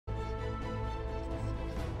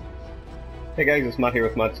Hey guys, it's Matt here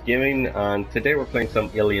with Matt's Gaming, and today we're playing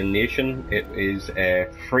some Alienation. It is a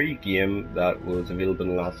free game that was available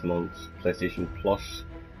in last month's PlayStation Plus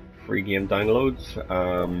free game downloads.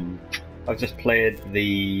 I've just played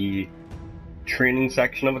the training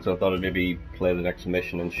section of it, so I thought I'd maybe play the next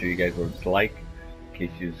mission and show you guys what it's like, in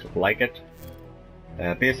case you like it.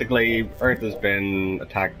 Basically, Earth has been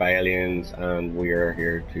attacked by aliens, and we are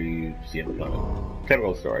here to save the planet.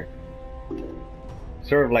 Typical story.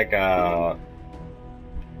 Sort of like a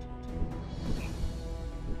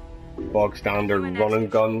bog standard run and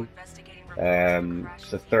gun.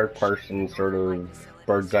 It's a third person sort of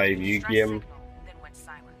bird's eye view game.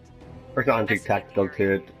 There's nothing too tactical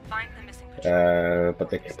to it, but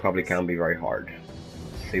they probably can be very hard.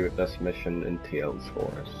 Let's see what this mission entails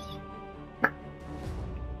for us.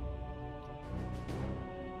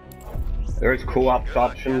 There's co-op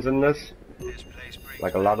options in this,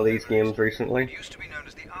 like a lot of these games recently.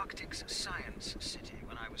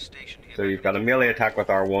 So you've got a melee attack with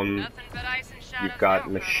R1, you've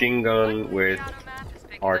got machine gun with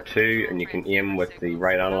R2, and you can aim with the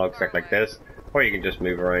right analog stick like this, or you can just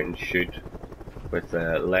move around and shoot with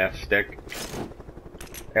the left stick.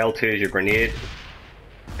 L2 is your grenade,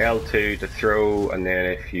 L2 to throw, and then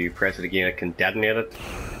if you press it again it can detonate it.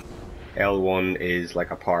 L1 is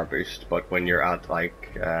like a power boost, but when you're at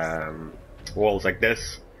like walls like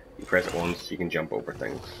this, you press it once, you can jump over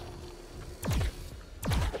things.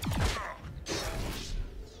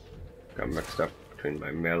 Got mixed up between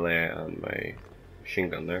my melee and my machine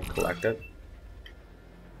gun there. Collect it.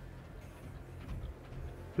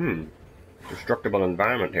 Destructible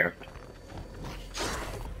environment here.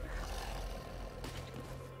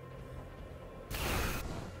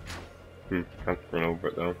 Can't run over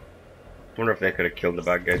it though. Wonder if they could have killed the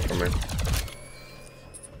bad guys for me.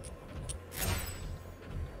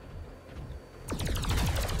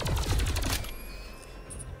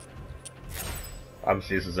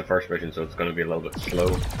 Obviously this is the first mission, so it's going to be a little bit slow.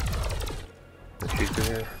 Let's shoot through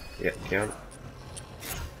here. Yeah, can't.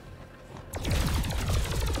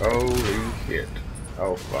 Holy shit.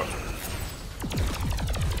 Oh fuck.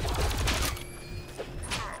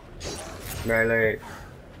 Melee.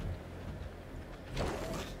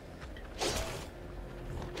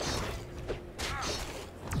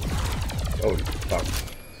 Oh fuck.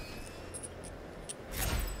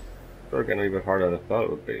 They're getting a little bit harder than I thought it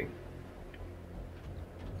would be.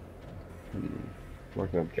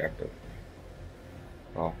 Where's my objective?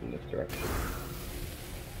 Off in this direction.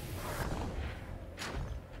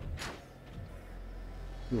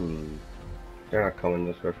 They're not coming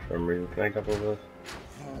this way for some reason. Can I jump over this?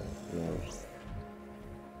 No.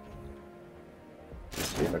 Let's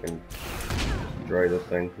see if I can destroy this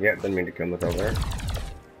thing. Yeah, didn't mean to come this over there.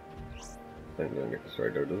 Thing doesn't get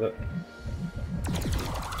destroyed though, does it?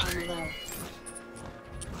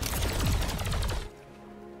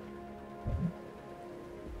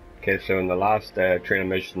 Okay, so in the last training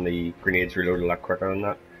mission, the grenades reload a lot quicker than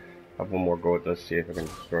that. I have one more go at this, see if I can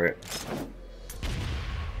destroy it.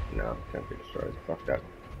 No, can't be destroyed. Fuck that.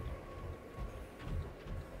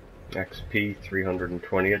 XP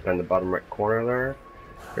 320 down the bottom right corner there.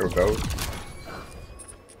 Here we go.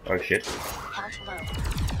 Oh shit.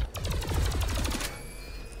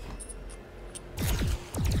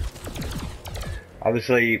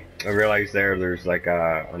 Obviously, I realized there's like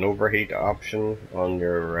an overheat option on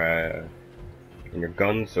your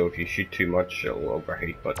gun, so if you shoot too much, it'll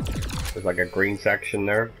overheat. But there's like a green section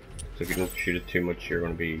there, so if you don't shoot it too much, it's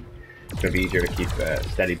gonna be easier to keep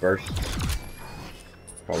steady bursts.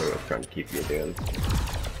 Probably what I was trying to keep you doing.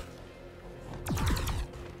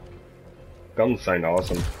 Guns sound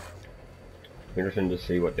awesome. Interesting to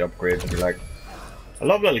see what the upgrades will be like. I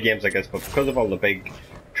love little games like this, but because of all the big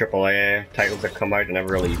AAA titles that come out, I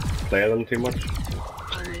never really play them too much.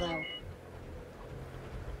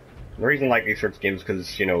 The reason I like these sorts of games is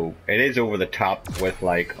because, you know, it is over the top with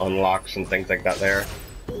like unlocks and things like that there.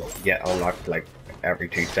 You get unlocked like every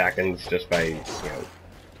 2 seconds just by, you know,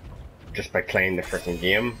 just by playing the freaking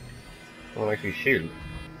game. Oh, I see shield.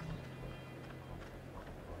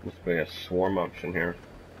 Must be a swarm option here.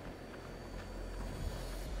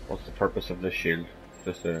 What's the purpose of this shield?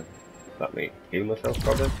 Just to let me heal myself,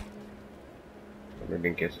 probably? Or maybe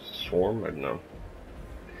in case it's a swarm, I don't know.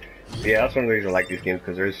 But yeah, that's one of the reasons I like these games,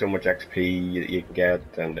 because there is so much XP you can get,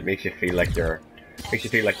 and it makes you feel like you're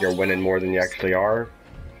winning more than you actually are.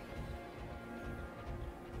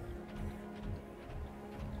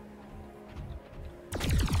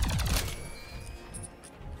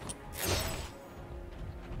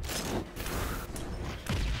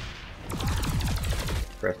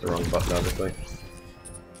 Press the wrong button, obviously.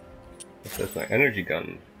 What's this now? Energy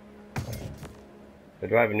gun.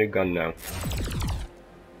 Do I have a new gun now?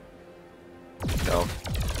 No.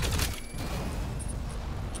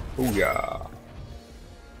 Oh yeah.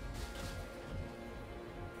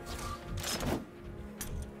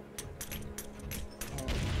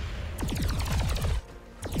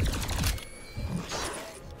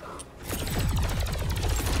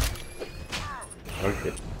 Oh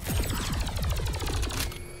shit.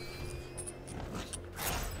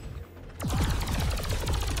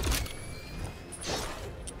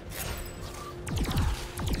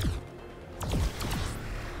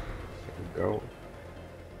 Go.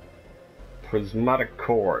 Prismatic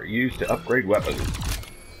core used to upgrade weapons.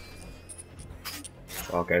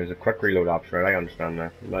 Okay, there's a quick reload option, right? I understand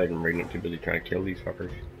that. I'm not even reading it, too busy trying to kill these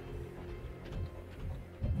fuckers.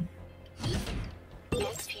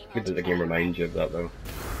 Good that the game reminds you of that though.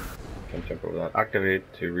 Can't jump over that.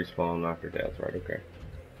 Activate to respawn after death, right? Okay.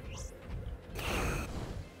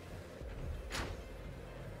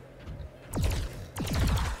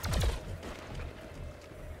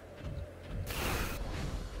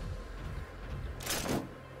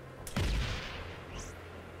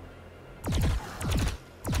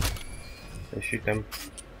 Let's shoot them.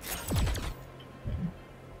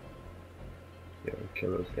 Yeah,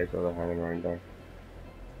 kill those guys while they're hanging around there.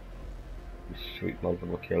 Sweet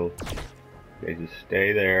multiple kill. Okay, just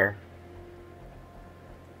stay there.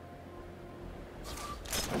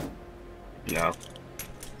 No.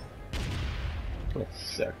 That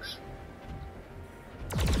sucks.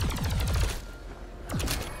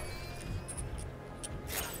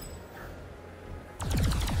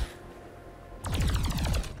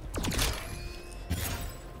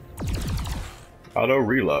 Auto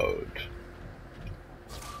reload.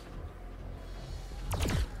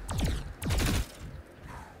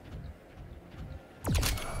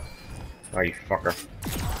 Oh, you fucker.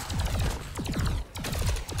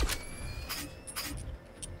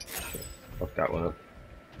 Shit, fuck that one up.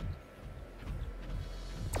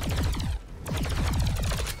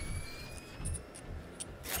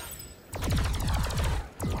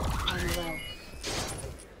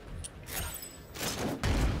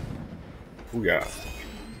 Oh yeah.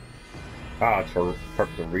 Ah, it's for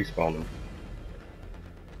purpose of respawning.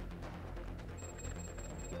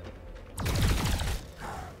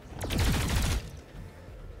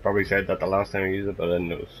 Probably said that the last time I used it, but I didn't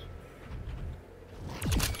notice.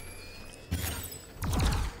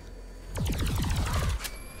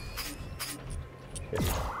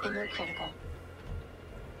 Inner critical.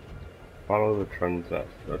 Follow the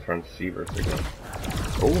transceiver signal.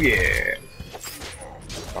 Oh yeah!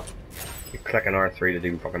 Oh, you click an R3 to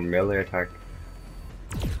do fucking melee attack.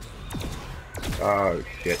 Oh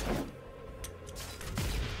shit.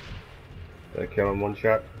 Did I kill him one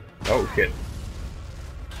shot? Oh shit.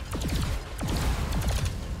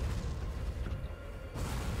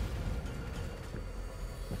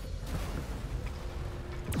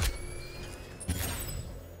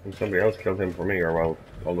 And somebody else killed him for me, or well,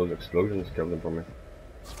 all those explosions killed him for me.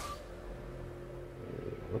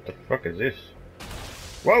 What the fuck is this?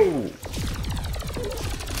 Whoa!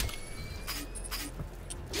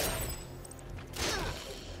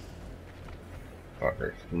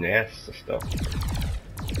 Fuckers, nests of stuff.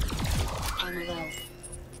 On low.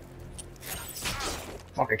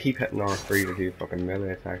 Fuck, I keep hitting R3 to do fucking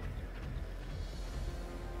melee attack.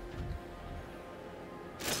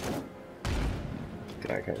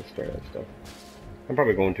 I can't destroy that stuff. I'm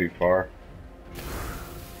probably going too far.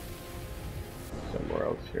 Somewhere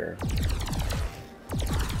else here.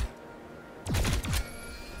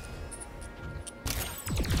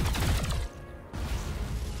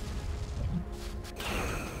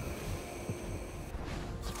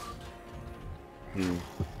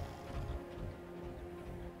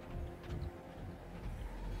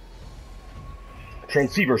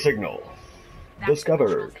 Transceiver signal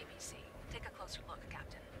discovered. Take a closer look,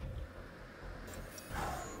 Captain.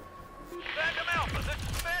 Phantom Alpha, this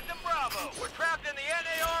is Phantom Bravo. We're trapped in the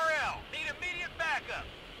NARL. Need immediate backup.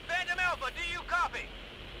 Phantom Alpha, do you copy?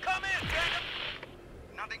 Come in, Phantom.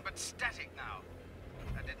 Nothing but static now.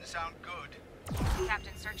 That didn't sound good.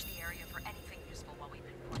 Captain, search the area for anything useful while we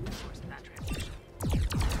pinpoint the source of that transmission.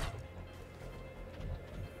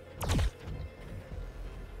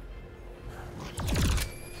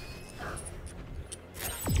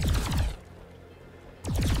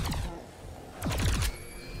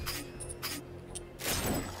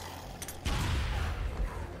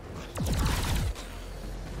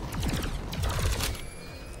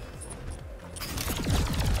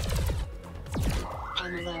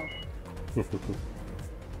 On low.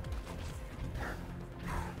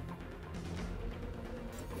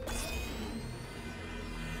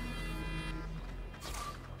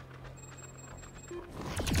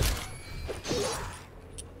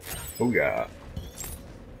 Oh yeah.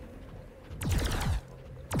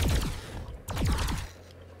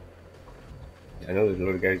 I know there's a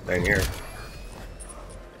lot of guys down here.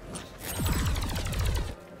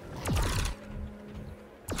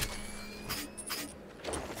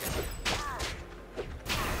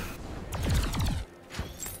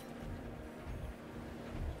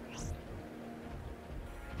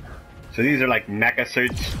 So these are like mecha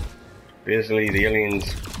suits. Basically, the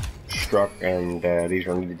aliens struck, and these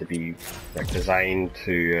were needed to be like designed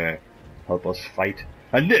to help us fight.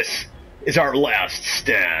 And this is our last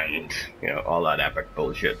stand. You know, all that epic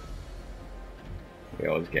bullshit. We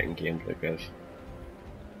always get in games like this.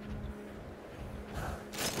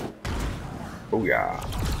 Oh yeah.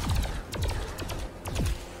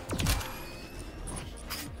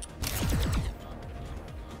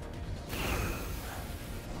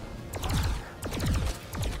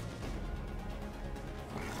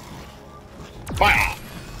 Fire!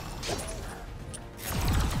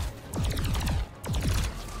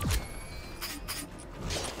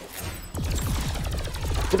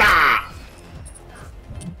 Ah!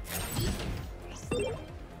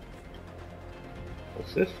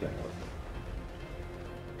 What's this now?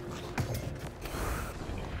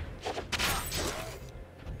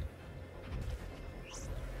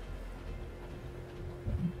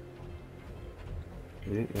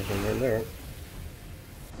 Nothing in there.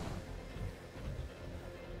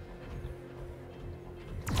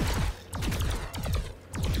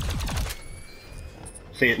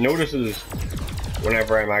 See, it notices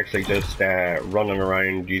whenever I'm actually just running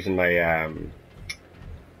around using my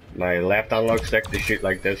my left analog stick to shoot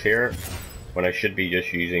like this here, when I should be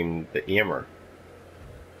just using the aimer.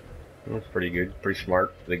 That's pretty good, pretty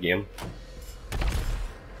smart for the game.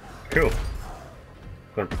 Cool.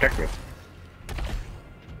 It's gonna protect me.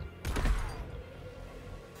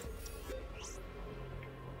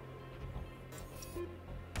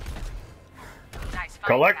 Nice find,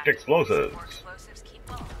 Collect Captain. explosives. More explosives keep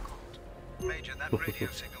well cold. Major, that radio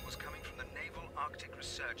signal was coming from the Naval Arctic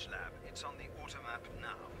Research Lab. It's on the automap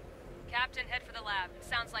now. Captain, head for the lab.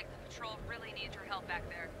 Sounds like the patrol really needs your help back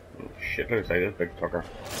there. Shit, looks like this big fucker.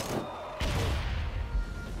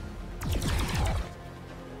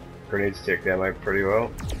 Grenades take them out pretty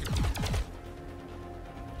well.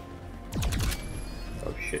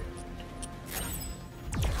 Oh shit.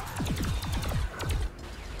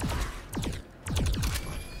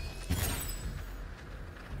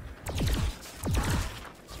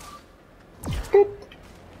 Boop.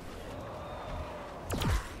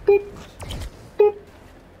 Boop. Boop.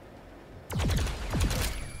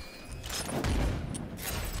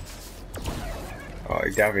 Oh,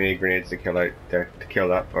 you definitely need grenades to kill that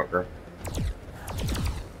fucker.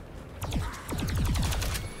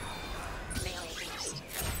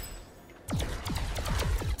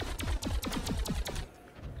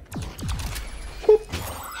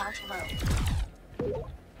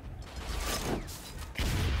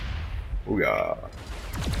 Ooh-yah.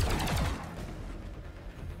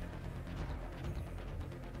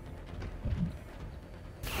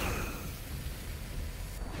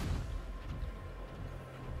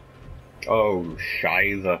 Oh,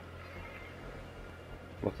 Scheiße.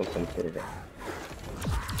 What's up, some sort of a...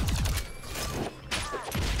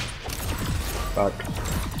 Fuck.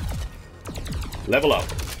 Level up.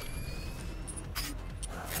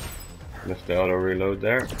 Missed the auto reload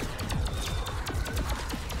there.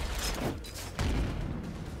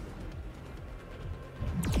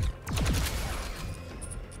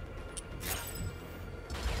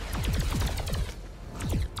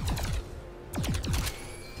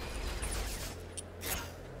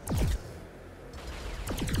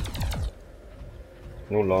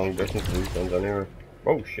 No long distance for these guns anyway.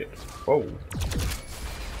 Oh shit. Whoa.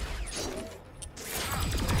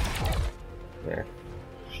 Yeah.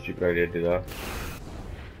 Stupid idea to do that.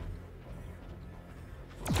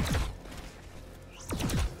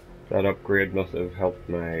 That upgrade must have helped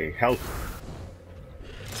my health.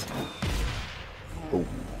 Oh.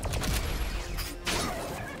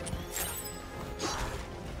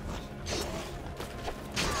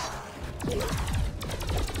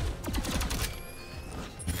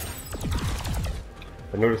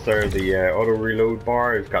 I noticed there the auto reload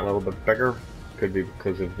bar has gotten a little bit bigger. Could be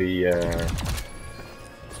because of the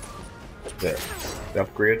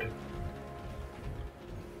upgrade.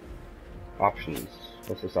 Options.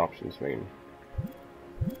 What's this options mean?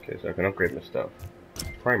 Okay, so I can upgrade my stuff.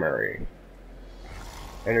 Primary.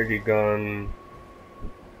 Energy gun.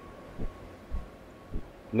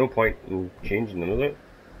 No point in changing them, is it?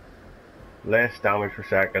 Less damage per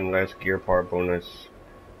second, less gear power bonus.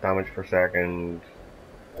 Damage per second.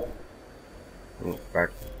 Back.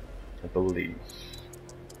 abilities.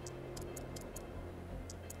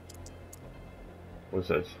 What's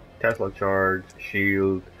this? Tesla charge,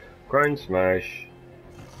 shield, ground smash.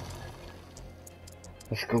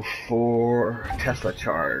 Let's go for Tesla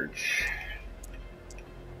charge.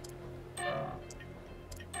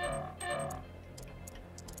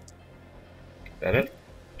 Is that it?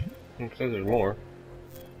 It says there's more.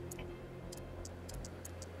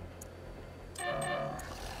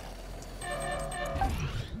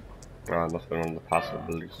 Oh, it must have been on the passive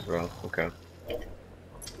abilities as well. Okay.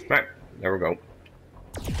 Right, there we go.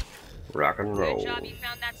 Rock and roll. Good job you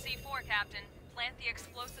found that C4, Captain. Plant the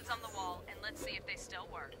explosives on the wall, and let's see if they still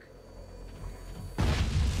work.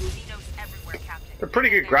 Xenos everywhere, Captain. They're pretty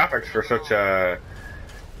good graphics for such a,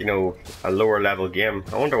 you know, a lower level game.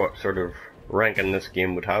 I wonder what sort of ranking this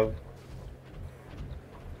game would have.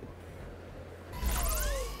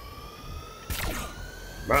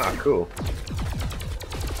 Ah, cool.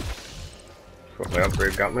 That's what my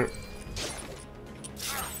upgrade got me.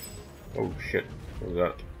 Oh shit, what was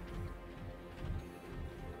that?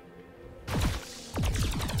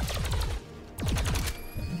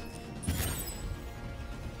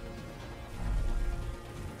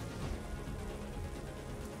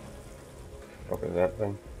 What is that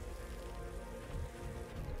thing?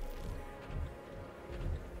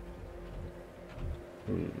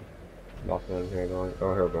 Nothing in here though.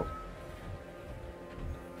 Oh, here we go.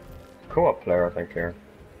 Co-op player, I think here.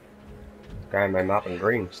 Guy in my map in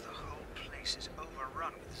green. The whole place is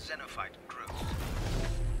overrun with xenophyte groups.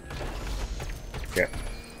 Yeah.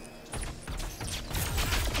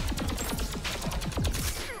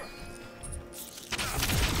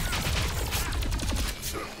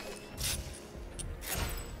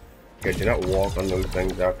 Okay, do not walk on those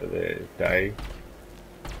things after they die.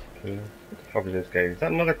 Okay. What the fuck is this guy? Is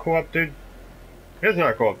that another co-op dude? Here's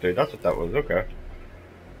another co-op dude, that's what that was, okay.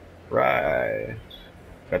 Right.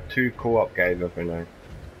 Got two co-op guys with me now.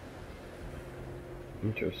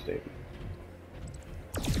 Interesting.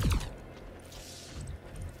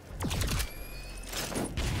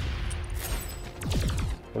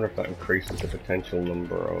 Wonder if that increases the potential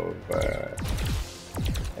number of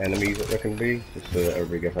enemies that there can be, just so that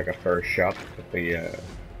everybody gets like a fair shot at the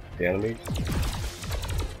enemies.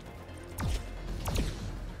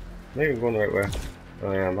 Maybe I'm going the right way.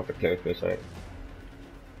 Oh yeah, I'm about to clear this out.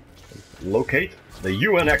 Locate the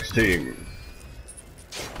UNX team.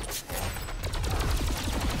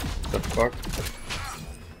 What the fuck?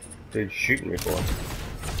 Dude shooting me for?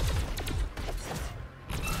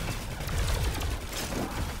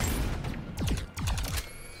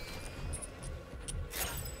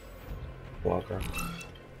 Walker.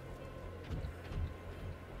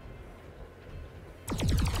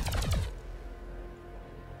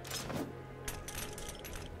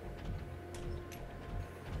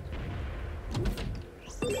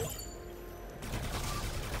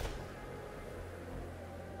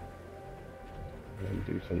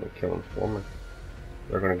 Do something to kill him for me.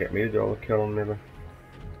 They're gonna get me to do all the killing, maybe.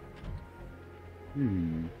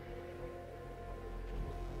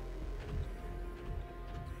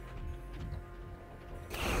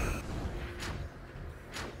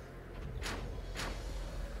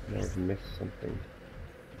 I've missed something.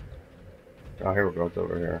 Oh, here we go. It's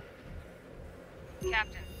over here.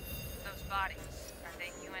 Captain, those bodies, are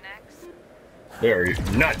they UNX? They're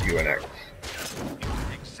not UNX.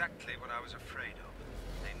 Exactly what I was afraid of.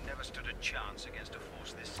 They never stood a chance against a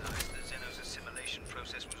force this size. The Xenos assimilation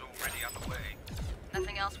process was already underway.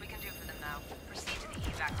 Nothing else we can do for them now. Proceed to the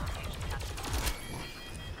evac location, Captain.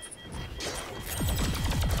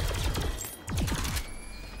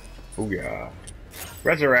 Oh yeah.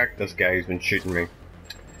 Resurrect this guy who's been shooting me.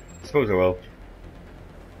 I suppose I will.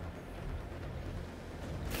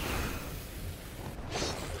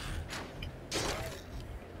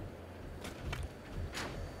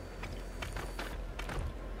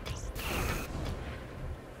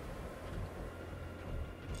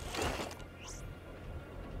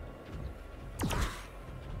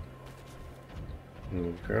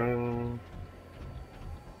 Okay.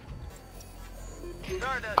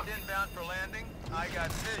 Stardust inbound for landing. I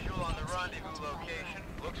got visual on the rendezvous location.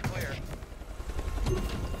 Looks clear.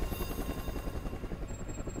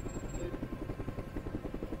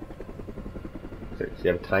 So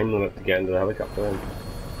you have a time limit to get into the helicopter then.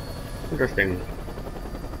 Interesting.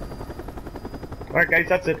 Alright guys,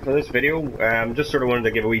 that's it for this video. Just sort of wanted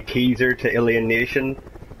to give a wee teaser to Alienation.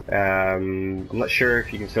 I'm not sure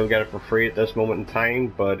if you can still get it for free at this moment in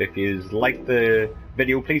time, but if you like the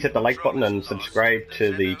video, please hit the like button and subscribe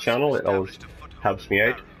to the channel. It always helps me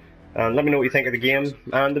out. And let me know what you think of the game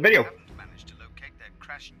and the video.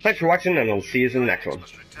 Thanks for watching, and I'll see you in the next one.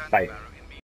 Bye.